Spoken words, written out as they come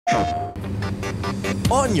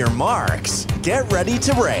On your marks, get ready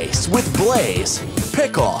to race with Blaze,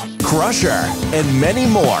 Pickle, Crusher, and many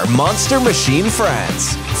more Monster Machine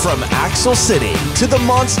friends. From Axle City to the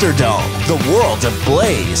Monster Dome, the world of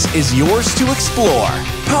Blaze is yours to explore.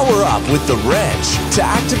 Power up with the wrench to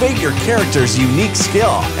activate your character's unique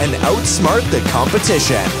skill and outsmart the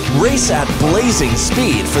competition. Race at blazing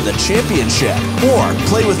speed for the championship, or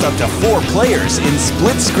play with up to 4 players in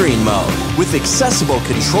split-screen mode with accessible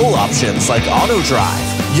control options like auto drive.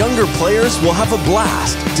 Younger players will have a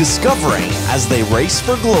blast discovering as they race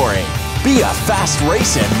for glory. Be a fast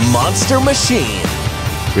racing monster machine.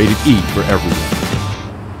 Rated E for everyone.